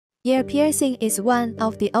Ear piercing is one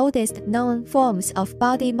of the oldest known forms of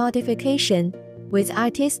body modification, with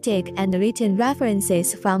artistic and written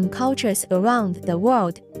references from cultures around the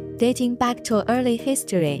world, dating back to early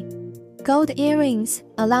history. Gold earrings,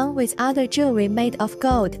 along with other jewelry made of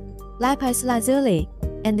gold, lapis lazuli,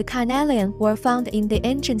 and carnelian were found in the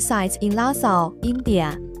ancient sites in Lasalle,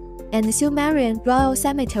 India, and the Sumerian royal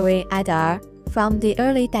cemetery at Ur, from the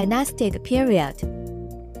early dynastic period.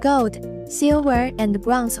 Gold, silver, and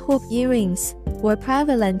bronze hoop earrings were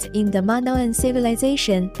prevalent in the Minoan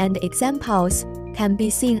civilization, and examples can be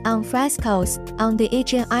seen on frescoes on the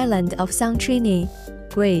Aegean island of Santorini,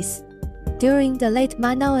 Greece. During the late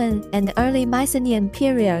Minoan and early Mycenaean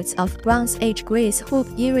periods of Bronze Age Greece, hoop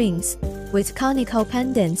earrings with conical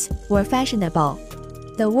pendants were fashionable.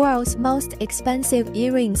 The world's most expensive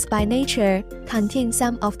earrings by nature contain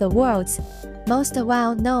some of the world's most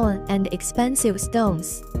well-known and expensive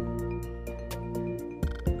stones.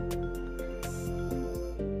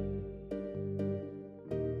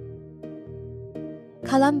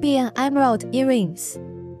 Colombian emerald earrings,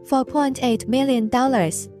 $4.8 million.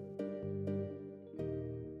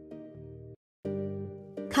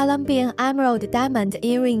 Colombian emerald diamond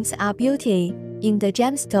earrings are beauty in the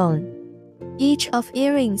gemstone. Each of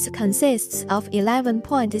earrings consists of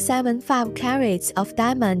 11.75 carats of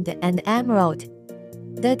diamond and emerald.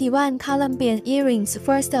 The divine Colombian earrings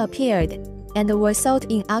first appeared and were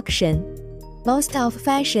sold in auction. Most of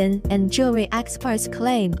fashion and jewelry experts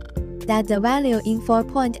claim that the value in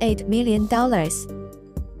 $4.8 million.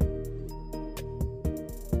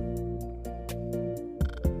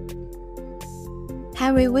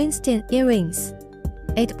 Harry Winston earrings,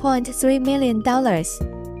 $8.3 million.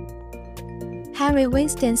 Harry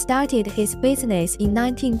Winston started his business in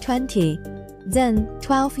 1920. Then,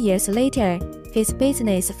 12 years later, his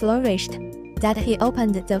business flourished, that he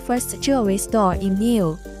opened the first jewelry store in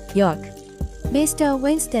New York. Mr.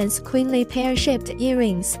 Winston's queenly pear-shaped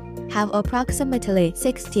earrings have approximately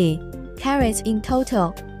 60 carats in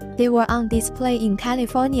total. They were on display in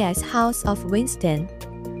California's House of Winston.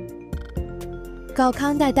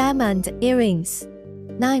 Golconda diamond earrings,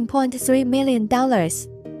 $9.3 million.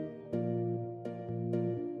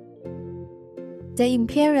 The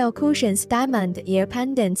Imperial Cushions diamond ear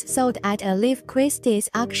pendants sold at a Liv Christie's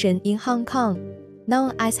auction in Hong Kong,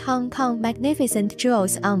 known as Hong Kong Magnificent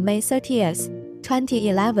Jewels, on May 30,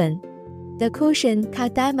 2011. The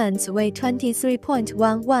cushion-cut diamonds weigh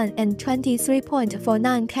 23.11 and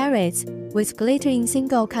 23.49 carats, with glittering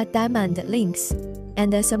single-cut diamond links,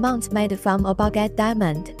 and a surmount made from a baguette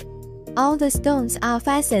diamond. All the stones are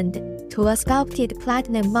fastened to a sculpted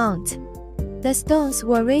platinum mount. The stones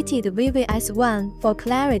were rated VVS1 for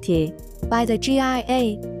clarity by the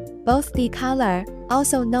GIA, both the color,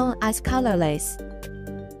 also known as colorless.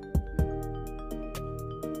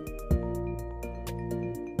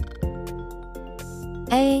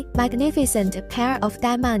 A magnificent pair of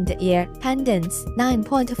diamond ear pendants,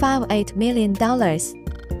 $9.58 million.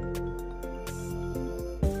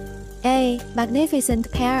 A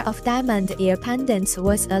magnificent pair of diamond ear pendants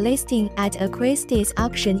was a listing at a Christie's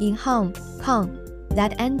auction in Hong Kong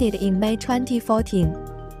that ended in May 2014.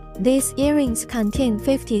 These earrings contain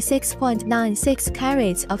 56.96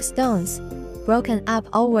 carats of stones, broken up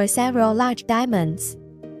over several large diamonds.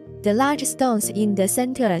 The large stones in the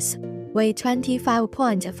centers weigh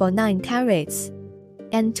 25.49 carats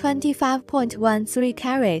and 25.13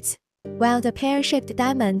 carats, while the pear-shaped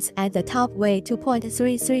diamonds at the top weigh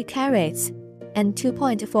 2.33 carats and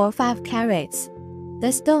 2.45 carats.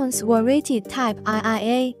 The stones were rated type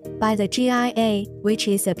IIA by the GIA, which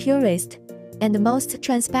is the purest and most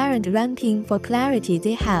transparent ranking for clarity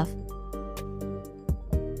they have.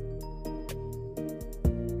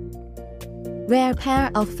 Rare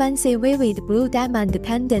pair of fancy vivid blue diamond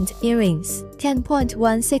pendant earrings,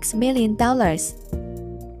 $10.16 million.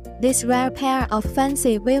 This rare pair of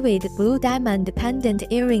fancy vivid blue diamond pendant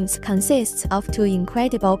earrings consists of two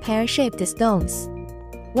incredible pear-shaped stones.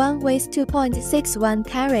 One weighs 2.61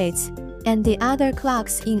 carats, and the other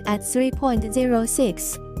clocks in at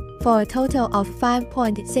 3.06, for a total of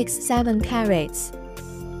 5.67 carats.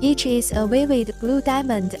 Each is a vivid blue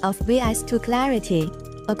diamond of VS2 clarity,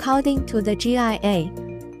 according to the GIA.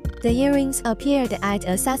 The earrings appeared at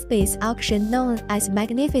a Sotheby's auction known as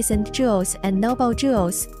Magnificent Jewels and Noble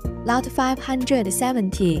Jewels, Lot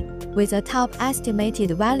 570, with a top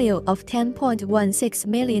estimated value of $10.16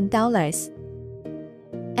 million.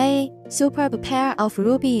 A superb pair of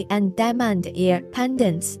ruby and diamond ear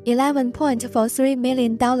pendants, $11.43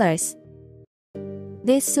 million.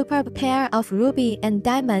 This superb pair of ruby and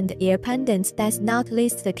diamond ear pendants does not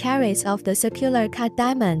list the carats of the circular cut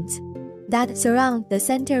diamonds. that surround the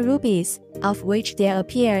center rubies, of which there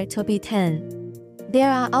appear to be 10. There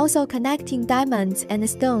are also connecting diamonds and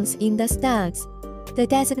stones in the studs. The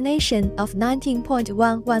designation of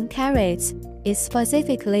 19.11 carats is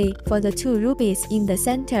specifically for the 2 rubies in the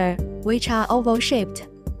center, which are oval-shaped,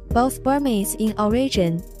 both Burmese in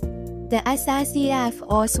origin. The SSEF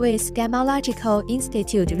or Swiss Gemmological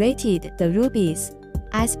Institute rated the rubies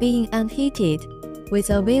as being unheated, with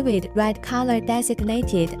a vivid red color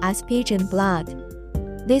designated as pigeon blood.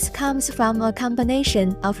 This comes from a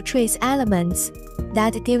combination of trace elements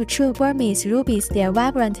that give true Burmese rubies their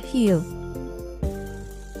vibrant hue.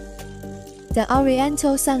 The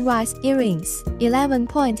Oriental Sunrise Earrings,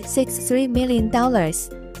 $11.63 million.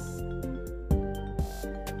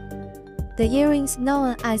 The earrings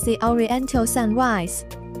known as the Oriental Sunrise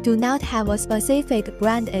do not have a specific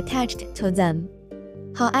brand attached to them.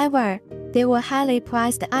 However, they were highly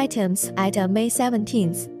prized items at a May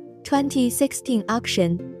 17, 2016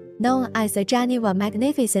 auction, known as the Geneva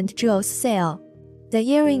Magnificent Jewels Sale. The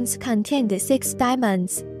earrings contained 6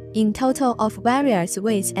 diamonds, in total of various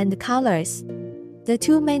weights and colors. The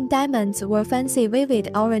 2 main diamonds were fancy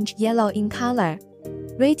vivid orange-yellow in color,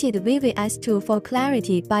 rated VVS2 for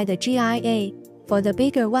clarity by the GIA, for the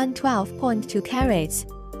bigger one 12.2 carats,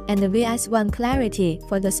 and VS1 clarity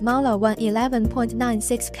for the smaller one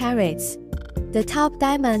 11.96 carats. The top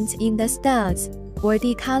diamonds in the studs were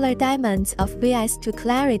D-color diamonds of VS2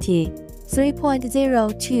 clarity,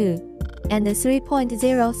 3.02, and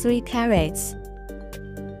 3.03 carats.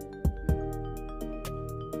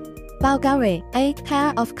 Bulgari, a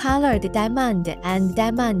pair of colored diamond and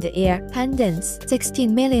diamond ear pendants, $16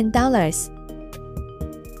 million.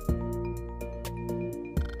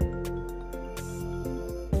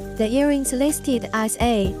 The earrings listed as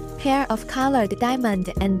a pair of colored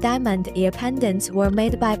diamond and diamond ear pendants were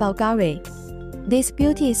made by Bulgari. These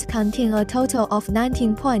beauties contain a total of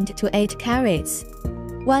 19.28 carats.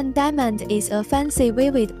 One diamond is a fancy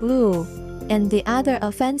vivid blue, and the other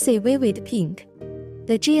a fancy vivid pink.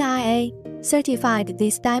 The GIA certified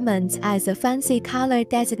these diamonds as a fancy color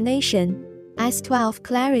designation, S12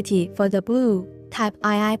 clarity for the blue, type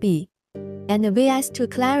IIB, and VS2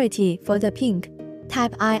 clarity for the pink,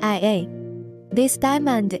 type IIA. These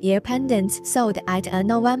diamond ear pendants sold at a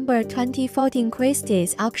November 2014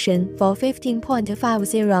 Christie's auction for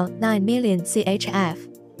 15.509 million CHF.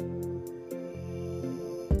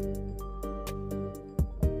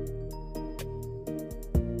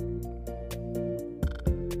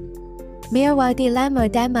 Miroir Dilemma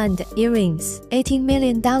Diamond Earrings, $18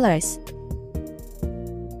 million.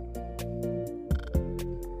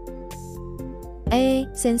 A.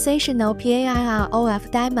 Sensational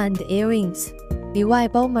PAIROF Diamond Earrings, Miroir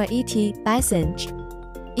Bomber ET Bassenge.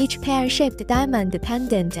 Each pear-shaped diamond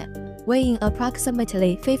pendant, weighing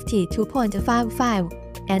approximately 52.55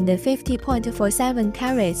 and 50.47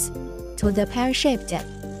 carats, to the pear-shaped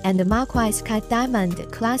and marquise cut diamond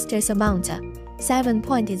clusters amount 7.0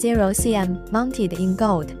 cm mounted in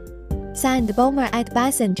gold. Signed Bomber at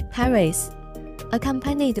Bassenge, Paris.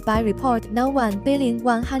 Accompanied by report No.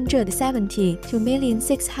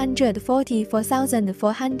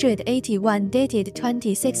 1,172,644,481 dated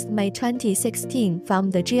 26 May 2016 from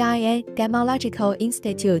the GIA Gemmological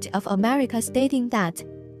Institute of America stating that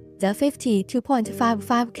the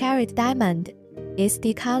 52.55 carat diamond is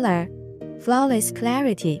the color, flawless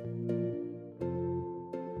clarity.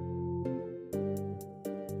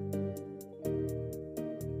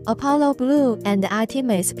 Apollo Blue and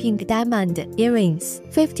Artemis Pink Diamond Earrings,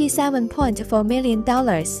 $57.4 million.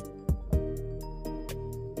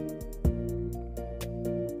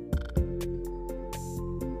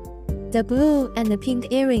 The blue and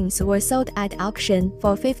pink earrings were sold at auction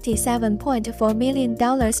for $57.4 million,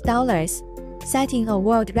 setting a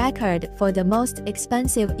world record for the most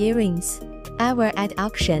expensive earrings ever at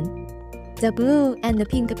auction. The blue and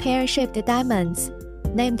pink pear-shaped diamonds,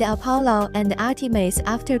 named Apollo and Artemis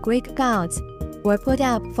after Greek gods, were put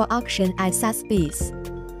up for auction at Sotheby's.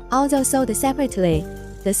 Although sold separately,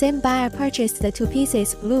 the same buyer purchased the 2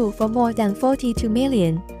 pieces blue for more than $42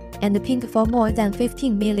 million and pink for more than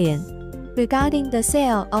 $15 million. Regarding the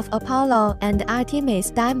sale of Apollo and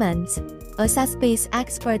Artemis diamonds, a Sotheby's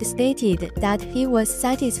expert stated that he was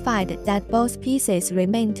satisfied that both pieces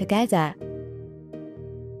remained together.